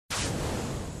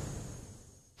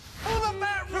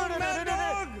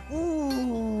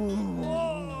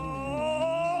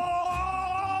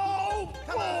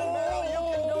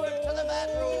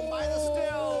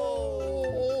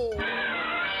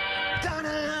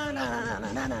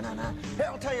Hey,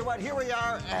 I'll tell you what, here we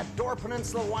are at Door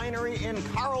Peninsula Winery in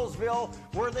Carlsville,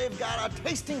 where they've got a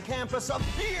tasting campus of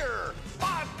beer,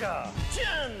 vodka,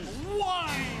 gin,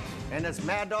 wine. And it's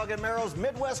Mad Dog and Merrill's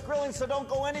Midwest Grilling, so don't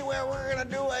go anywhere. We're going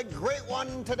to do a great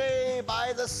one today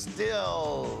by the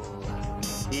still.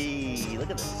 Hey, look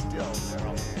at the still,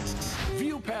 Merrill.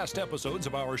 View past episodes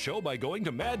of our show by going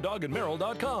to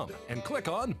maddogandmerrill.com and click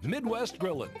on Midwest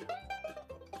Grillin'.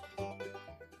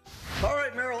 All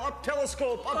right, Merrill, up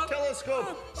telescope.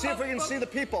 See if we can see the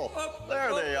people.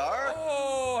 There they are.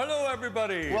 Oh, hello,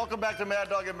 everybody. Welcome back to Mad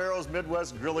Dog and Merrill's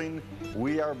Midwest Grilling.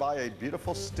 We are by a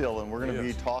beautiful still, and we're going to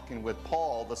be talking with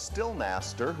Paul, the still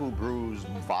master, who brews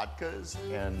vodkas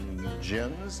and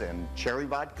gins and cherry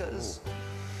vodkas.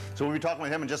 So we'll be talking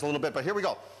with him in just a little bit, but here we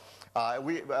go.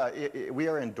 We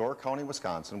are in Door County,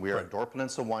 Wisconsin. We are at Door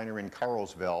Peninsula Winery in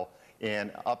Carlsville.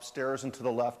 And upstairs and to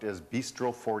the left is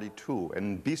Bistro 42.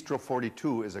 And Bistro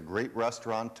 42 is a great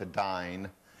restaurant to dine.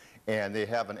 And they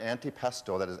have an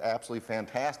antipasto that is absolutely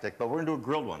fantastic. But we're going to do a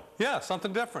grilled one. Yeah,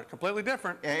 something different, completely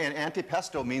different. And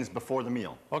antipasto means before the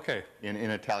meal. Okay. In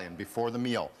Italian, before the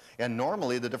meal. And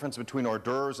normally the difference between hors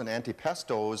d'oeuvres and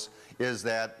antipastos is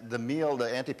that the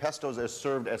antipastos are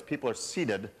served as people are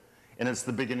seated. And it's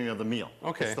the beginning of the meal.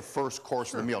 Okay. It's the first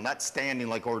course of the meal, not standing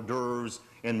like hors d'oeuvres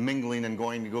and mingling and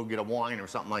going to go get a wine or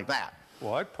something like that.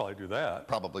 Well, I'd probably do that.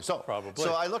 Probably so. Probably.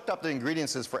 So I looked up the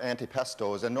ingredients for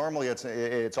antipastos, and normally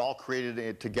it's all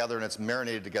created together and it's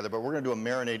marinated together, but we're going to do a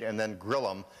marinade and then grill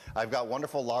them. I've got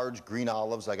wonderful large green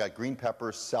olives. I got green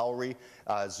peppers, celery,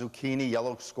 zucchini,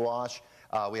 yellow squash.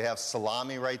 We have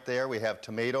salami right there. We have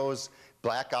tomatoes,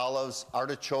 black olives,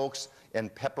 artichokes, and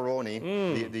pepperoni,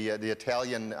 the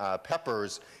Italian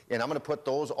peppers, and I'm going to put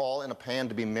those all in a pan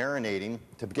to be marinating,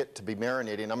 I'm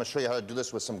going to show you how to do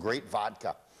this with some great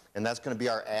vodka. And that's going to be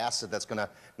our acid that's going to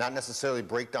not necessarily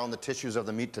break down the tissues of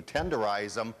the meat to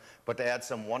tenderize them, but to add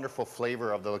some wonderful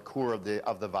flavor of the liqueur of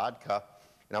the vodka.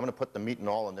 And I'm going to put the meat and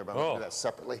all in there, but I'm going to do that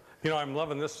separately. You know, I'm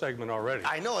loving this segment already.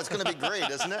 I know, it's going to be great,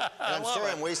 isn't it? And I'm sorry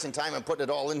I'm wasting time and putting it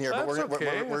all in here, but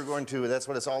we're going to, that's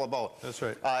what it's all about. That's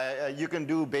right. You can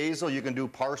do basil, you can do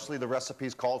parsley, the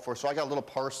recipe's called for. So I got a little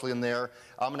parsley in there.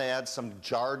 I'm going to add some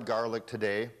jarred garlic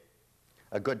today,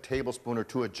 a good tablespoon or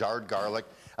two of jarred garlic.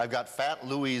 I've got Fat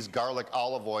Louis garlic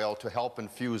olive oil to help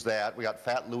infuse that. We got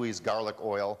Fat Louis garlic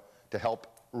oil to help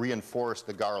reinforce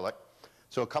the garlic.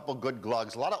 So a couple good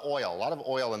glugs, a lot of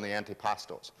oil in the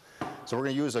antipastos. So we're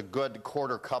going to use a good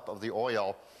quarter cup of the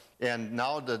oil. And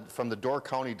now from the Door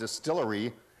County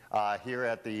Distillery here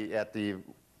at the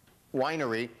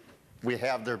winery, we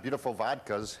have their beautiful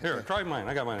vodkas. Here, try mine.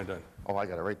 I got mine done. Oh, I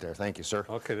got it right there. Thank you, sir.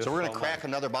 Okay. So we're going to crack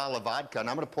another bottle of vodka, and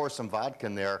I'm going to pour some vodka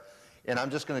in there, and I'm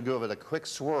just going to give it a quick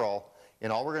swirl.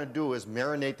 And all we're going to do is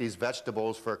marinate these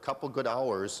vegetables for a couple good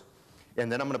hours, and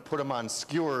then I'm going to put them on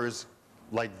skewers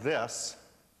like this.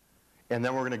 And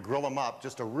then we're going to grill them up,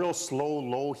 just a real slow,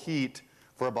 low heat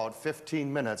for about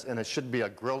 15 minutes, and it should be a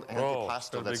grilled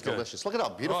antipasto that's delicious. Look at how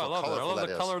beautiful colorful that is. I love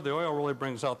the color. The oil really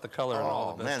brings out the color. And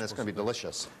all the man, it's going to be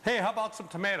delicious. Hey, how about some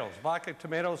tomatoes? Vodka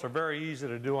tomatoes are very easy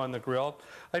to do on the grill.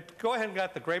 I go ahead and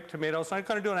got the grape tomatoes. I'm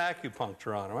going to do an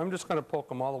acupuncture on them. I'm just going to poke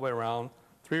them all the way around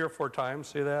 3 or 4 times.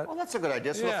 See that? Well, that's a good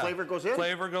idea. So the flavor goes in?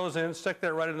 Flavor goes in. Stick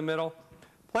that right in the middle.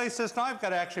 Place this. Now I've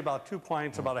got actually about 2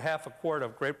 pints, about a half a quart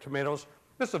of grape tomatoes.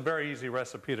 This is a very easy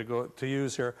recipe to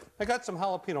use here. I got some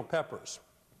jalapeno peppers,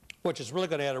 which is really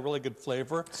going to add a really good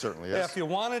flavor. Certainly is. If you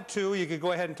wanted to, you could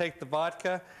go ahead and take the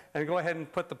vodka and go ahead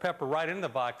and put the pepper right in the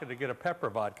vodka to get a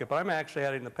pepper vodka. But I'm actually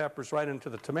adding the peppers right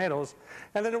into the tomatoes.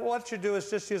 And then what you do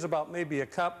is just use about maybe a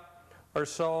cup or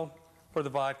so for the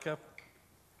vodka.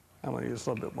 I'm going to use a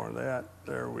little bit more of that.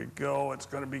 There we go. It's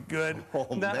going to be good.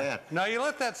 Oh, man. Now, you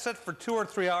let that sit for 2 or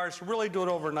 3 hours. Really do it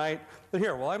overnight. But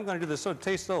here, well, I'm going to do this. So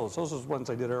taste those. Those are the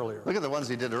ones I did earlier. Look at the ones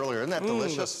you did earlier. Isn't that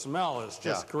delicious? The smell is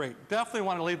just great. Definitely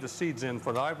want to leave the seeds in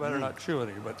for that. I better not chew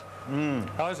any, but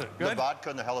how is it? Good? The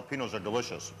vodka and the jalapenos are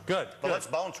delicious. Good. But let's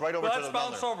bounce right over to the Let's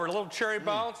bounce over. A little cherry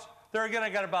bounce. There again, I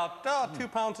got about 2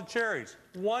 pounds of cherries.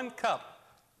 1 cup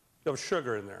of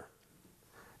sugar in there.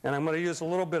 And I'm going to use a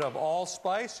little bit of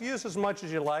allspice. Use as much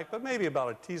as you like, but maybe about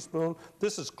a teaspoon.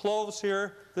 This is cloves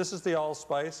here. This is the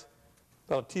allspice.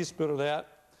 About a teaspoon of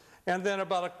that. And then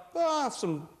about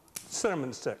some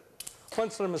cinnamon stick.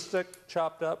 1 cinnamon stick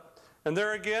chopped up. And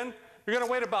there again, you're going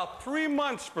to wait about 3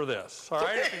 months for this. All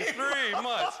right? 3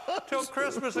 months. Till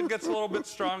Christmas it gets a little bit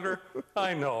stronger.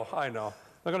 I know. I'm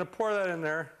going to pour that in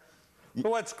there.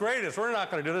 But what's great is we're not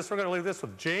going to do this. We're going to leave this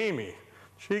with Jamie.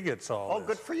 She gets all Oh,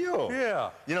 good for you.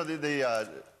 Yeah. You know,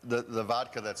 the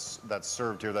vodka that's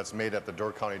served here, that's made at the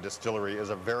Door County Distillery, is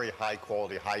a very high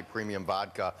quality, high premium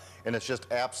vodka, and it's just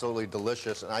absolutely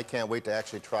delicious. And I can't wait to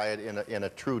actually try it in a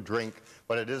true drink.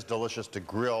 But it is delicious to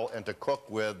grill and to cook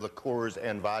with liqueurs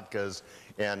and vodkas.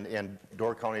 And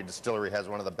Door County Distillery has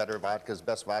one of the better vodkas,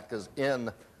 best vodkas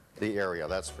in the area,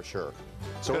 that's for sure.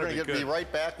 So we're going to be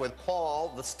right back with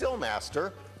Paul, the still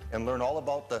master, and learn all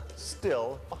about the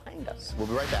still behind us. We'll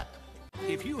be right back.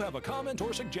 If you have a comment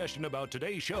or suggestion about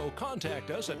today's show, contact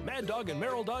us at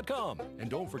maddogandmerrill.com. And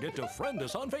don't forget to friend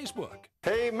us on Facebook.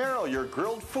 Hey, Merrill, your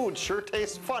grilled food sure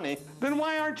tastes funny. Then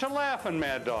why aren't you laughing,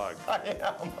 Mad Dog? I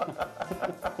am.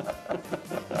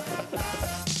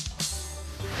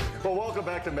 Well, welcome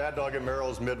back to Mad Dog and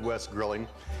Merrill's Midwest Grilling.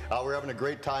 We're having a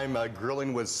great time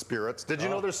grilling with spirits. Did you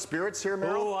know there's spirits here,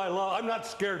 Merrill? Oh, I'm not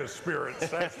scared of spirits,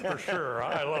 that's for sure.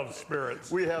 I love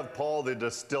spirits. We have Paul, the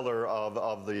distiller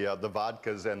of the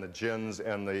vodkas and the gins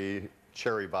and the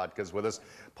cherry vodkas with us.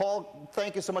 Paul,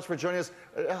 thank you so much for joining us.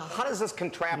 How does this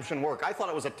contraption work? I thought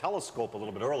it was a telescope a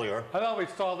little bit earlier. I thought we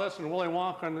saw this in Willy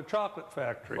Wonka and the Chocolate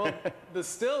Factory. Well, the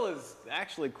still is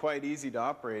actually quite easy to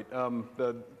operate.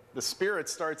 The spirit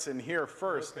starts in here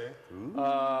first. Okay.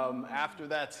 After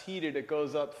that's heated, it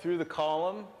goes up through the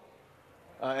column,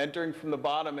 entering from the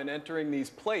bottom and entering these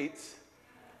plates,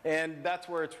 and that's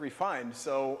where it's refined.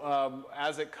 So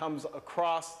as it comes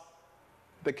across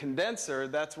the condenser,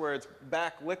 that's where it's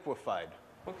back liquefied.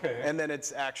 Okay. And then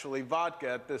it's actually vodka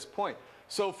at this point.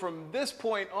 So from this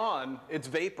point on, it's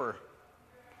vapor.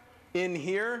 In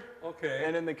here, Okay.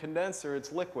 and in the condenser,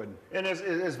 it's liquid. And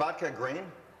is vodka a grain?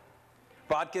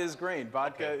 Vodka is grain.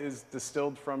 Vodka is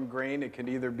distilled from grain. It can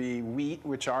either be wheat,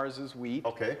 which ours is wheat.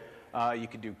 Okay. You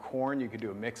could do corn. You could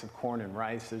do a mix of corn and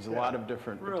rice. There's a lot of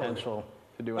different potential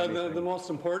to do And anything. the most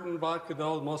important vodka,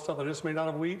 though, most of it is made out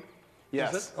of wheat?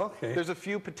 Yes. Is it? Okay. There's a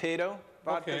few potato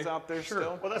vodkas Okay, out there sure.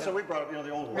 still. Well, that's what we brought up, the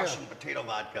old Russian potato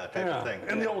vodka type of thing.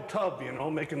 In the old tub,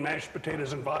 making mashed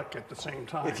potatoes and vodka at the same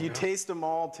time. If you taste them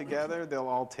all together, they'll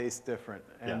all taste different,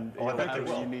 and Oh, I you'll bet have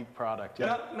they a will. unique product.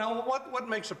 Now, what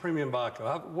makes a premium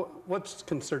vodka? What's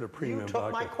considered a premium You took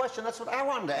vodka? my question. That's what I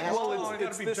wanted to ask. Well, Oh, I gotta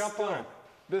it's be this jumping still. on.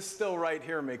 This still right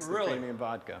here makes the Really? premium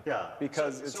vodka. Yeah.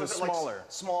 Because So it's is a it like smaller.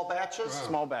 small batches?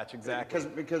 Small batch, exactly.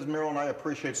 Because Merrill and I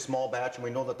appreciate small batch, and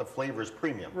we know that the flavor is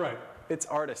premium. Right. It's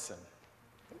artisan.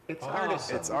 It's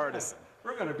It's artisan.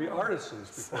 We're going to be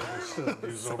artisans before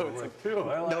this is over with, too.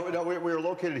 I like No, we're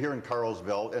located here in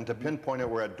Carlsville, and to pinpoint it,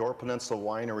 we're at Door Peninsula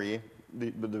Winery,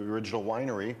 the original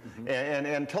winery.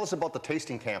 And tell us about the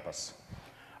tasting campus.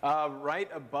 Right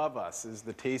above us is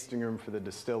the tasting room for the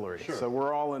distillery. Sure. So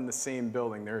we're all in the same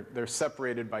building. They're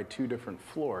separated by 2 different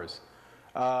floors.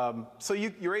 So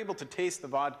you're able to taste the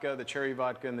vodka, the cherry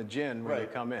vodka, and the gin when they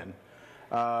come in.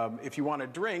 If you want a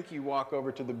drink, you walk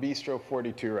over to the Bistro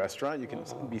 42 restaurant. You can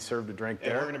be served a drink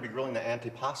And we're there. going to be grilling the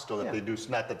antipasto that they do,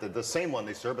 not that the same one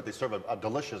they serve, but they serve a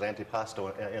delicious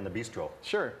antipasto in the bistro.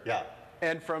 Sure. Yeah.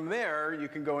 And from there, you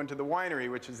can go into the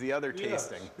winery, which is the other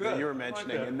tasting that you were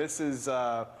mentioning. Okay. And this is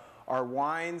our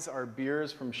wines, our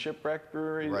beers from Shipwreck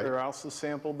Brewery Right. are also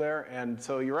sampled there. And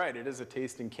so you're right, it is a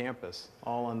tasting campus,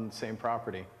 all on the same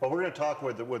property. Well, we're going to talk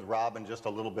with Rob in just a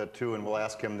little bit too, and we'll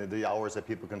ask him the hours that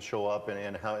people can show up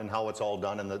and how it's all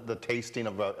done, and the tasting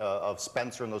of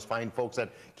Spencer and those fine folks that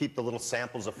keep the little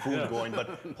samples of food going.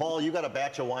 But Paul, you got a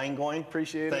batch of wine going?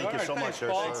 Appreciate it. Thank you All so right, much, thanks, sir.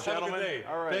 Paul. sir. Have a good day.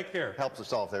 All right. Take care. Helps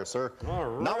us out there, sir.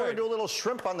 All Now we're going right. to do a little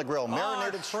shrimp on the grill,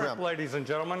 marinated shrimp, ladies and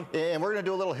gentlemen. And we're going to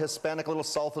do a little Hispanic, a little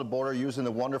south of the border, using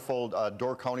the wonderful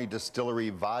Door County Distillery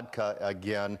vodka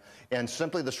again. And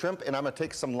simply the shrimp, and I'm going to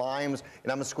take some limes,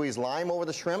 and I'm going to squeeze lime over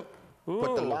the shrimp,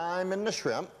 put the Ooh. lime in the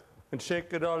shrimp. And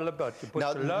shake it all about. You put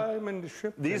Now, the lime in the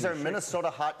shrimp. These and are you shake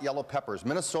Minnesota hot yellow peppers.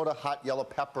 Minnesota hot yellow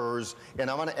peppers, and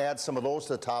I'm going to add some of those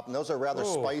to the top, and those are rather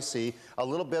spicy. A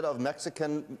little bit of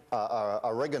Mexican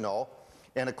oregano,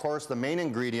 and of course the main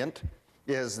ingredient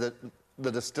is the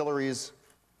distillery's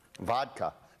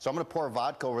vodka. So I'm going to pour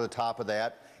vodka over the top of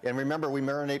that. And remember, we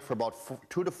marinate for about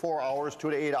 2 to 4 hours,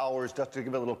 2 to 8 hours, just to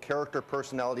give it a little character,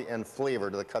 personality, and flavor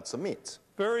to the cuts of meats.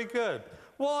 Very good.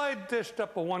 Well, I dished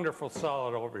up a wonderful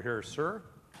salad over here, sir.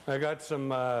 I got some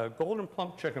golden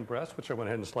plump chicken breast, which I went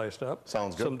ahead and sliced up.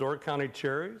 Sounds good. Some Door County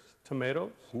cherries,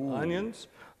 tomatoes, onions.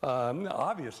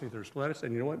 Obviously, there's lettuce,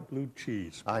 and you know what? Blue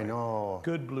cheese. I know.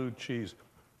 Good blue cheese.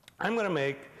 I'm going to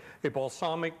make a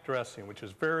balsamic dressing, which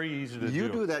is very easy to do. You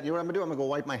do that. You know what I'm going to do? I'm going to go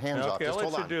wipe my hands off. Okay, Just I'll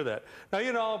hold let on. you do that. Now,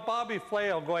 you know, Bobby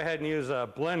Flay will go ahead and use a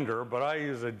blender, but I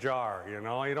use a jar, you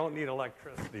know. You don't need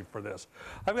electricity for this.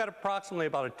 I've got approximately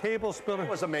about a tablespoon It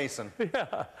was a mason.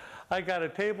 yeah, I got a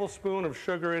tablespoon of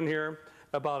sugar in here.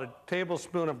 about a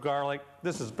tablespoon of garlic.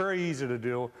 This is very easy to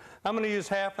do. I'm going to use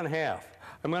half and half.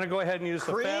 I'm going to go ahead and use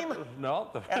the Cream?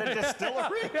 No. At a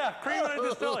distillery? Yeah, cream at a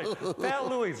distillery. Fat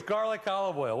Louis garlic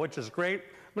olive oil, which is great.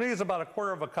 I'm going to use about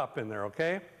 1/4 of a cup in there,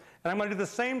 okay? And I'm going to do the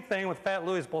same thing with Fat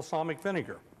Louis balsamic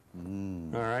vinegar.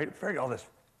 All right? Oh, this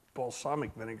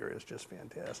balsamic vinegar is just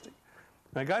fantastic.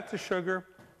 I got the sugar,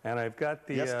 and I've got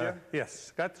the... Yes, dear?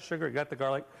 Yes, got the sugar, got the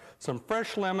garlic. Some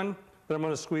fresh lemon that I'm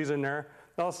going to squeeze in there.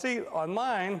 Now, see, on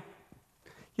mine,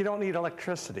 you don't need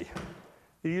electricity.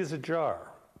 You use a jar.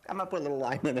 I'm going to put a little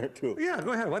lime in there, too. Yeah,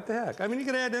 go ahead. What the heck? I mean, you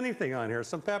can add anything on here.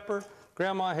 Some pepper,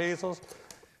 Grandma Hazel's.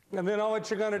 And then all what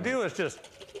you're going to do is just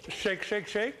shake, shake,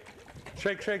 shake.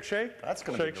 Shake, shake, shake. That's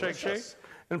going to be delicious. Shake, shake.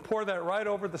 And pour that right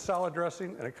over the salad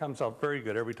dressing, and it comes out very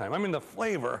good every time. I mean, the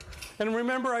flavor. And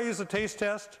remember, I use a taste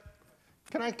test.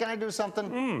 Can I do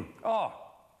something? Oh,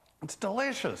 it's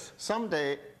delicious.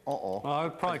 Someday, Oh,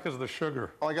 it's probably because of the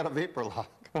sugar. Oh, I got a vapor lock.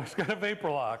 It's got a vapor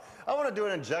lock. I want to do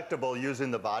an injectable using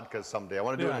the vodka someday. I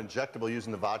want to do Yeah. an injectable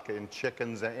using the vodka in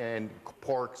chickens and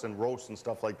porks and roasts and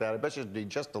stuff like that. I bet it'd be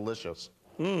just delicious.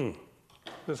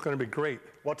 This is going to be great.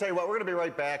 Well, I'll tell you what, we're going to be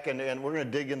right back, and we're going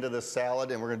to dig into this salad,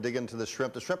 and we're going to dig into the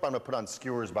shrimp. The shrimp I'm going to put on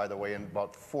skewers, by the way, in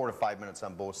about 4 to 5 minutes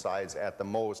on both sides at the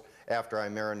most after I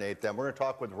marinate them. We're going to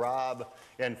talk with Rob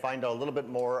and find out a little bit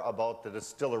more about the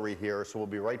distillery here, so we'll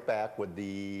be right back with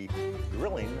the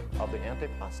grilling of the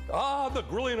antipasta. Ah, the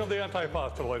grilling of the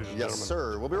antipasta, ladies and Yes, gentlemen.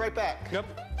 sir. We'll be right back. Yep.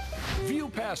 View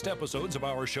past episodes of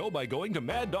our show by going to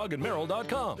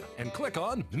MadDogAndMerrill.com and click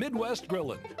on Midwest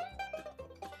Grillin'.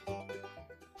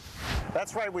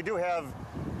 That's right, we do have...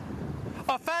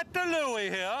 A Fat Louis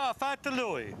here, a Fat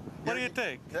Louis. What do you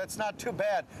think? That's not too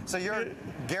bad. So you're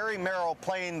Gary Merrill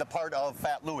playing the part of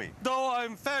Fat Louis. Though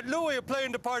I'm Fat Louis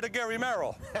playing the part of Gary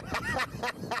Merrill.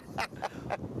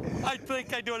 I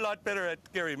think I do a lot better at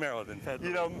Gary Merrill than Fat Louis.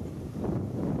 You know,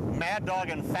 Mad Dog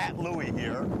and Fat Louis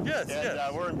here. Yes, and,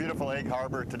 yes. We're in beautiful Egg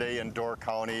Harbor today in Door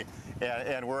County,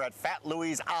 and we're at Fat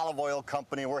Louis Olive Oil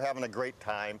Company. We're having a great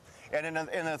time. And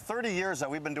in the 30 years that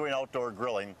we've been doing outdoor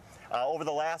grilling, over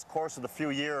the last course of the few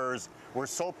years, we're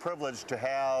so privileged to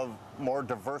have more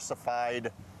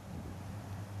diversified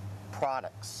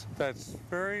products. That's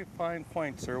very fine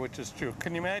point, sir, which is true.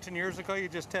 Can you imagine years ago you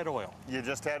just had oil? You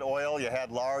just had oil, you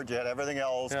had lard, you had everything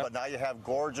else, Yep. but now you have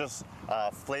gorgeous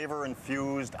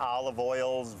flavor-infused olive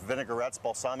oils, vinaigrettes,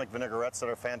 balsamic vinaigrettes that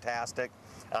are fantastic.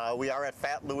 We are at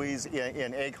Fat Louis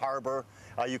in Egg Harbor.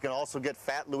 You can also get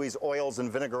Fat Louis oils and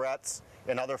vinaigrettes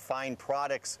and other fine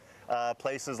products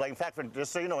places. Like, in fact,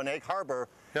 just so you know, in Egg Harbor,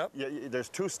 Yep. there's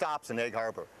 2 stops in Egg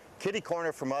Harbor. Kitty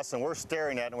corner from us, and we're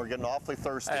staring at it, and we're getting awfully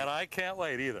thirsty. And I can't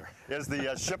wait either. Is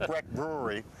the Shipwreck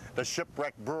Brewery. The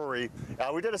Shipwreck Brewery.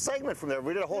 We did a segment from there.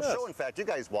 We did a whole Yes. show, in fact. You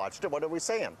guys watched it. What are we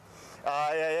saying?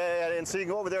 And so you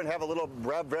can go over there and have a little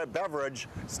beverage.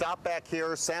 Stop back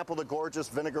here, sample the gorgeous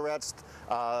vinaigrettes,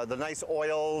 the nice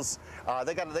oils.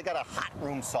 They got a hot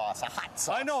room sauce, a hot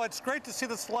sauce. I know, it's great to see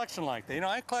the selection like that. You know,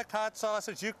 I collect hot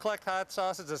sauces, you collect hot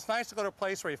sauces. It's nice to go to a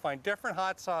place where you find different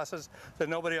hot sauces that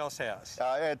nobody else has.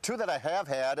 2 that I have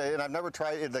had, and I've never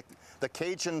tried, the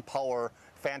Cajun Power.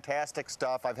 Fantastic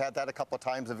stuff. I've had that a couple of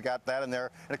times. I've got that in there.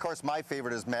 And of course, my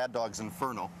favorite is Mad Dog's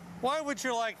Inferno. Why would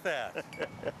you like that?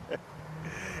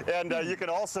 And you can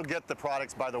also get the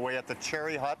products, by the way, at the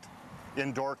Cherry Hut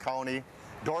in Door County,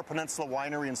 Door Peninsula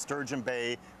Winery in Sturgeon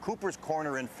Bay, Cooper's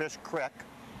Corner in Fish Creek,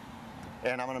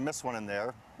 and I'm going to miss one in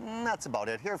there. That's about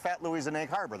it. Here, Fat Louis in Egg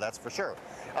Harbor, that's for sure.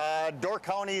 Door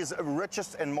County's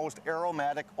richest and most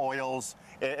aromatic oils,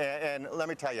 and let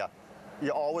me tell you, you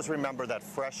always remember that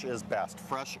fresh is best.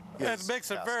 Fresh is It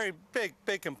makes a best. very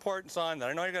big importance on that.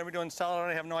 I know you're going to be doing salad,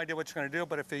 I have no idea what you're going to do,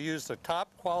 but if you use the top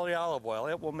quality olive oil,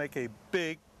 it will make a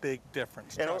big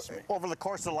difference, And trust me. over the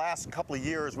course of the last couple of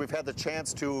years, we've had the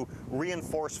chance to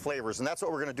reinforce flavors, and that's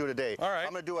what we're going to do today. All right.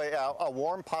 I'm going to do a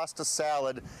warm pasta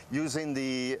salad using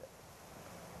the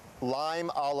lime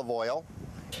olive oil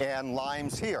and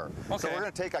limes here. So Okay. we're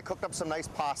going to I cooked up some nice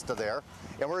pasta there,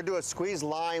 and we're going to do a squeeze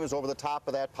limes over the top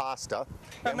of that pasta.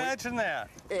 Imagine that.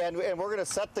 And we're going to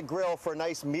set the grill for a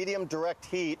nice medium direct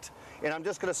heat, and I'm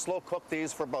just going to slow cook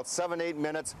these for about 7-8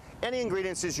 minutes. Any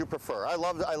ingredients as you prefer. I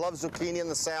love zucchini in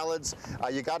the salads.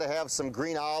 You got to have some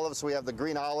green olives, so we have the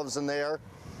green olives in there.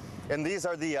 And these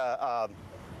are the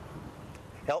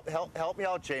help me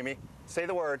out, Jamie. Say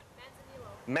the word.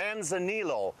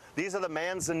 Manzanillo. These are the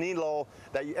Manzanillo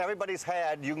that everybody's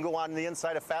had. You can go on the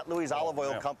inside of Fat Louis Olive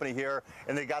Oil Company here,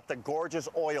 and they got the gorgeous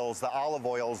oils, the olive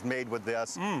oils made with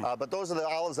this. But those are the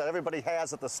olives that everybody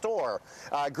has at the store.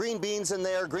 Green beans in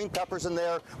there, green peppers in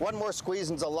there, one more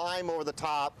squeeze and a lime over the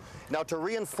top. Now to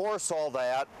reinforce all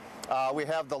that, We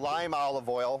have the lime olive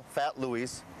oil, Fat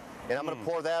Louis. And I'm going to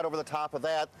pour that over the top of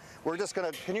that. We're just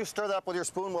going to, can you stir that up with your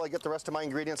spoon while I get the rest of my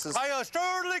ingredients? I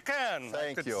certainly can.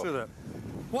 Thank you. Do that.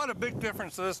 What a big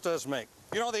difference this does make.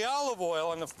 You know, the olive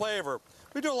oil and the flavor,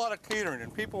 we do a lot of catering,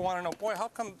 and people want to know, boy, how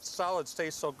come salads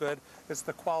taste so good? It's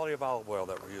the quality of olive oil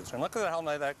that we're using. Look at how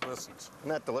nice that glistens. Isn't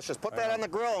that delicious? Put that on the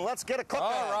grill and let's get it cooked.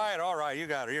 All right, you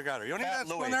got her. You don't need that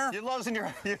spoon there? You're losing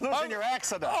your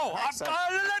accent.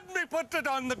 Let me put it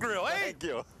on the grill. Thank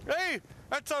you. Hey,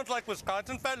 that sounds like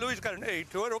Wisconsin. Fat Louis got an A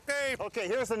to it, okay? Okay,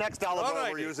 here's the next olive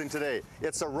oil we're using today.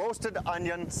 It's a roasted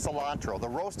onion cilantro. The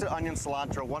roasted onion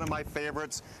cilantro, one of my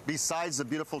favorites, besides the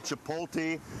beautiful chipotle,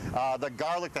 the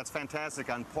garlic that's fantastic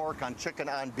on pork, on chicken,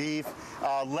 on beef,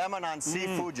 lemon on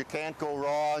seafood, you can't go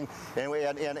wrong,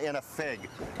 and a fig.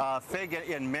 Fig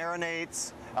in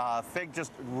marinades. Fig,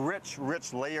 just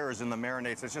rich layers in the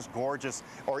marinades. It's just gorgeous.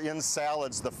 Or in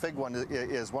salads, the fig one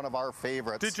is one of our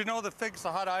favorites. Did you know the fig's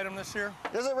the hot item this year?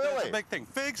 Is it really? That's a big thing.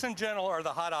 Figs in general are the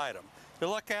hot item. You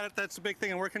look at it, that's the big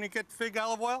thing. And where can you get fig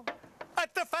olive oil?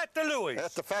 At the Fat Louis.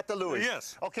 At the Fat Louis.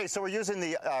 Yes. Okay, so we're using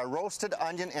the roasted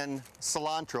onion and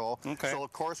cilantro. Okay. So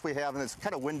of course we have, and it's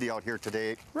kind of windy out here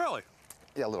today. Really?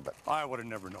 Yeah, a little bit. I would have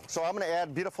never known. So I'm going to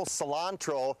add beautiful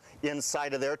cilantro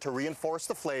inside of there to reinforce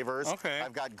the flavors. Okay.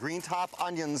 I've got green top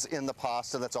onions in the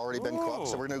pasta that's already been cooked.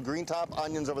 So we're going to do green top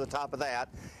onions over the top of that.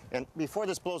 And before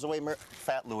this blows away,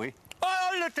 Fat Louis.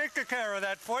 I'll take care of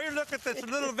that for you. Look at this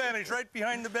little vanish right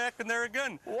behind the back, and there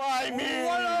again. Why me?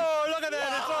 Whoa, look at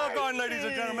that. It's all gone, ladies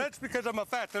and gentlemen. That's because I'm a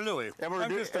Fat Louis. And we're going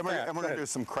to do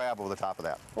some crab over the top of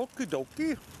that. Okie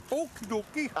dokie. Okie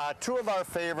dokie. Two of our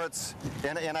favorites,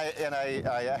 and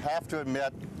I have to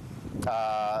admit,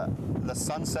 the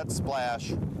Sunset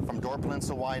Splash from Door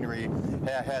Peninsula Winery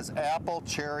has apple,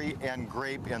 cherry, and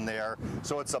grape in there.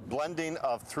 So it's a blending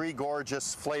of three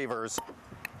gorgeous flavors.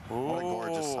 Ooh. What a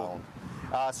gorgeous sound.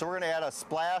 So we're going to add a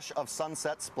splash of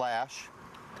Sunset Splash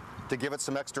to give it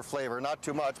some extra flavor. Not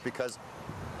too much because...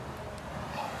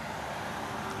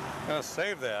 Gonna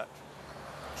save that.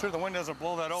 Sure the wind doesn't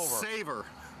blow that over. Savor.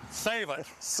 Save it.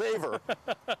 Savor.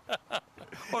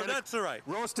 Oh, that's all right.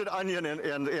 Roasted onion and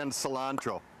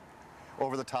cilantro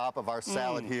over the top of our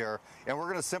salad here, and we're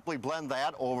going to simply blend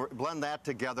that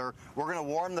together. We're going to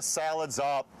warm the salads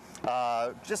up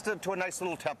just to a nice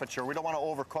little temperature. We don't want to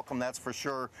overcook them, that's for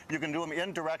sure. You can do them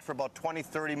indirect for about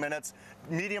 20-30 minutes,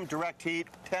 medium direct heat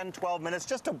 10-12 minutes,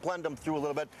 just to blend them through a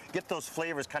little bit, get those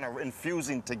flavors kind of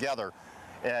infusing together.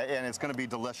 And it's going to be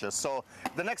delicious. So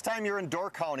the next time you're in Door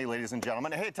County, ladies and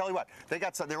gentlemen, hey, tell you what,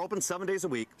 they're open 7 days a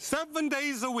week. 7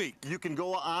 days a week. You can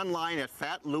go online at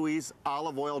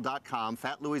fatlouisoliveoil.com,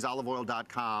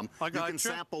 fatlouisoliveoil.com. I got you can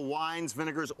sample wines,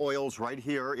 vinegars, oils right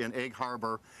here in Egg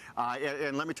Harbor.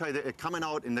 And let me tell you, that coming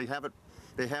out, and they have it.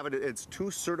 It's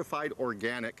 2 certified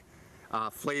organic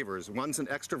flavors. One's an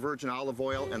extra virgin olive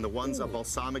oil and the one's a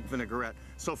balsamic vinaigrette.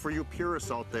 So for you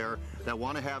purists out there that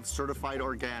want to have certified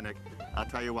organic, I'll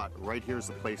tell you what, right here's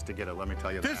the place to get it, let me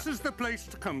tell you that. This is the place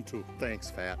to come to. Thanks,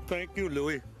 Fat. Thank you,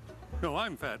 Louis. No,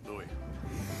 I'm Fat Louis.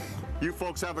 You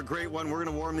folks have a great one. We're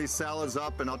going to warm these salads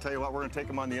up, and I'll tell you what, we're going to take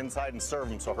them on the inside and serve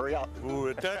them, so hurry up.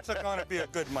 Ooh, that's going to be a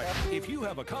good mic. If you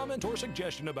have a comment or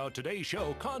suggestion about today's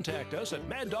show, contact us at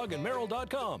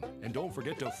maddogandmerrill.com. And don't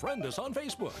forget to friend us on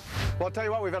Facebook. Well, I'll tell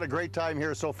you what, we've had a great time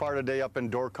here so far today up in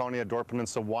Door County at Door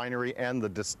Peninsula Winery and the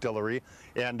Distillery.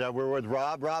 And we're with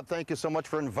Rob. Rob, thank you so much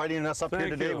for inviting us up here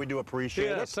today. We do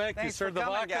appreciate it. Thank you, sir. The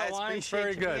vodka wine's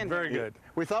very good, very good.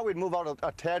 We thought we'd move out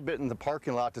a tad bit in the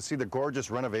parking lot to see the gorgeous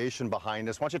renovation behind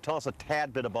us. Why don't you tell us a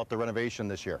tad bit about the renovation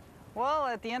this year? Well,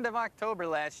 at the end of October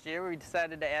last year, we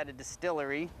decided to add a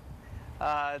distillery.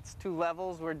 It's 2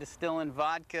 levels. We're distilling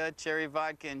vodka, cherry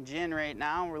vodka, and gin right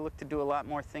now. We're looking to do a lot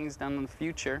more things down in the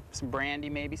future. Some brandy,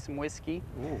 maybe some whiskey.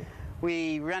 Ooh.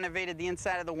 We renovated the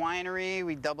inside of the winery.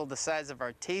 We doubled the size of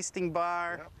our tasting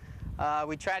bar. Yep.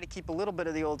 We try to keep a little bit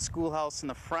of the old schoolhouse in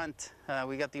the front.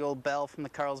 We got the old bell from the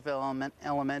Carlsville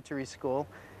Elementary School.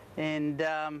 And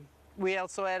we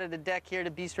also added a deck here to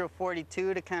Bistro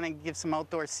 42 to kind of give some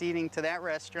outdoor seating to that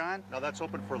restaurant. Now that's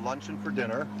open for lunch and for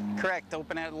dinner. Correct,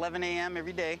 open at 11 a.m.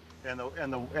 every day. And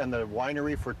the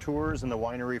winery for tours and the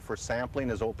winery for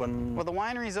sampling is open? Well, the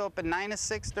winery's open 9 to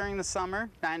 6 during the summer,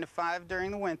 9 to 5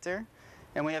 during the winter.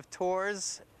 And we have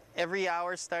tours every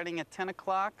hour starting at 10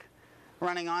 o'clock,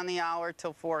 running on the hour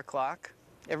till 4 o'clock.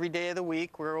 Every day of the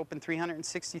week. We're open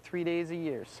 363 days a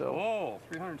year. So. Oh,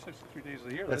 363 days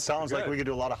a year. It sounds like we could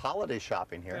do a lot of holiday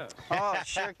shopping here. Yeah. Oh,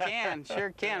 sure can, sure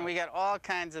can. We got all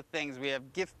kinds of things. We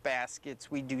have gift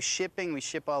baskets. We do shipping. We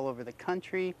ship all over the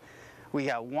country. We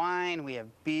got wine. We have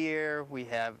beer. We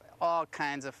have all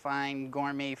kinds of fine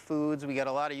gourmet foods. We got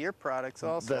a lot of your products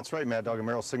also. That's right. Mad Dog and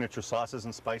Merrill's signature sauces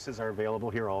and spices are available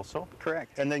here also.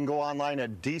 Correct. And they can go online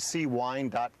at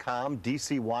dcwine.com,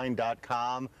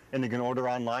 dcwine.com, and they can order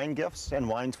online gifts and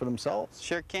wines for themselves.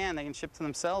 Sure can. They can ship to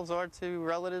themselves or to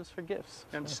relatives for gifts.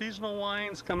 And seasonal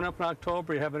wines coming up in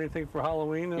October. You have anything for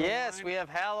Halloween? Yes, we have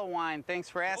Halloween. Thanks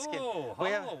for asking. Oh, We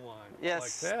have- Halloween.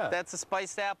 Yes, Like that. that's a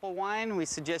spiced apple wine. We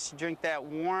suggest you drink that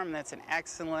warm. That's an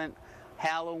excellent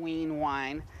Halloween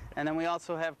wine. And then we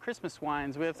also have Christmas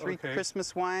wines. We have three Okay.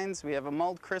 Christmas wines. We have a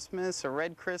mulled Christmas, a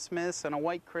red Christmas, and a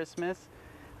white Christmas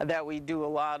that we do a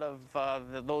lot of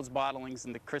those bottlings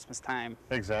in the Christmas time.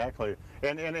 Exactly.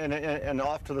 And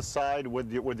off to the side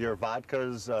with your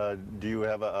vodkas, do you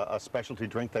have a specialty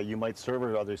drink that you might serve,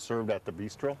 or are they served at the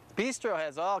bistro? Bistro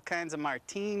has all kinds of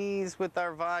martinis with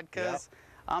our vodkas. Yep.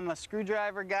 I'm a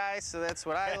screwdriver guy, so that's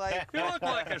what I like. You look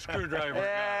like a screwdriver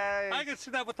Yeah, guy. I can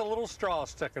see that with the little straw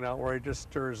sticking out where he just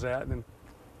stirs that and then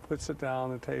puts it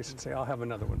down and tastes and say, I'll have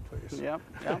another one, please. Yep,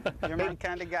 you're my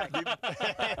kind of guy.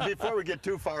 Before we get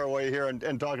too far away here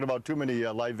and talking about too many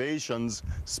libations,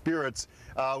 spirits,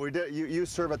 you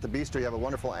serve at the bistro. You have a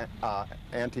wonderful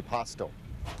antipasto.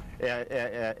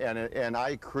 And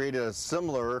I created a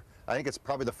similar, I think it's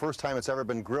probably the first time it's ever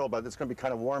been grilled, but it's going to be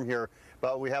kind of warm here.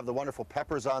 But we have the wonderful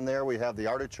peppers on there. We have the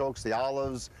artichokes, the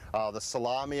olives, the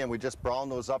salami, and we just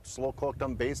browned those up, slow cooked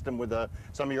them, basted them with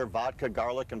some of your vodka,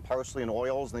 garlic, and parsley and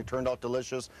oils, and they turned out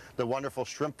delicious. The wonderful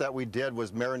shrimp that we did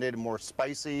was marinated more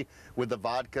spicy with the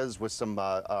vodkas, with some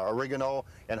oregano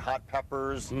and hot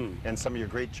peppers, and some of your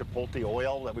great chipotle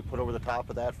oil that we put over the top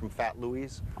of that from Fat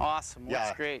Louie's. Awesome,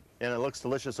 looks great. And it looks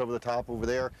delicious over the top over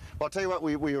there. Well, I'll tell you what,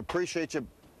 we appreciate you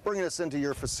bringing us into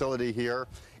your facility here.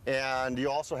 And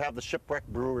you also have the Shipwreck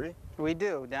Brewery. We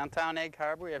do. Downtown Egg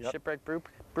Harbor, we have Yep. Shipwreck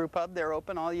Brew Pub. They're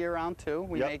open all year round, too.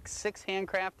 We Yep. make 6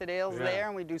 handcrafted ales Yeah. there,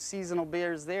 and we do seasonal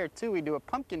beers there, too. We do a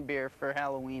pumpkin beer for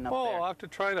Halloween up Oh, there. I'll have to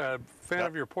try that. Fan Yep.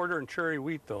 of your porter and cherry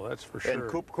wheat, though, that's for sure. And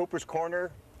Cooper's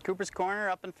Corner. Cooper's Corner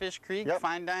up in Fish Creek, Yep.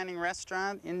 fine dining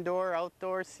restaurant, indoor,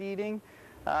 outdoor seating.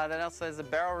 That also has a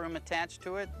barrel room attached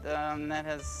to it. That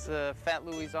has Fat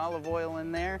Louie's olive oil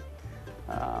in there.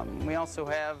 We also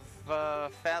have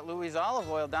Fat Louie's olive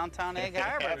oil downtown Egg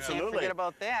Harbor. Absolutely. Can't forget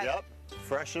about that. Yep.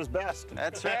 Fresh is best.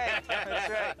 That's right. That's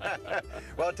right.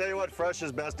 Well, I'll tell you what, fresh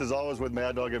is best as always with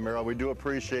Mad Dog and Merrill. We do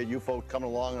appreciate you folks coming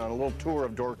along on a little tour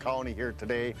of Door County here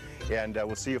today. And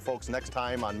we'll see you folks next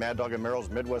time on Mad Dog and Merrill's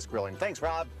Midwest Grilling. Thanks,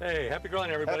 Rob. Hey, happy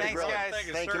grilling, everybody. Happy Thanks, grilling. guys. Thank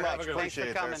you, Thank sir. you Have much. a good one. Appreciate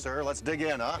it there, coming. sir. Let's dig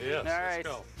in, huh? Yes, All let's right.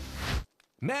 go.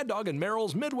 Mad Dog and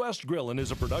Merrill's Midwest Grillin'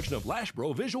 is a production of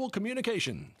Lashbro Visual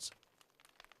Communications.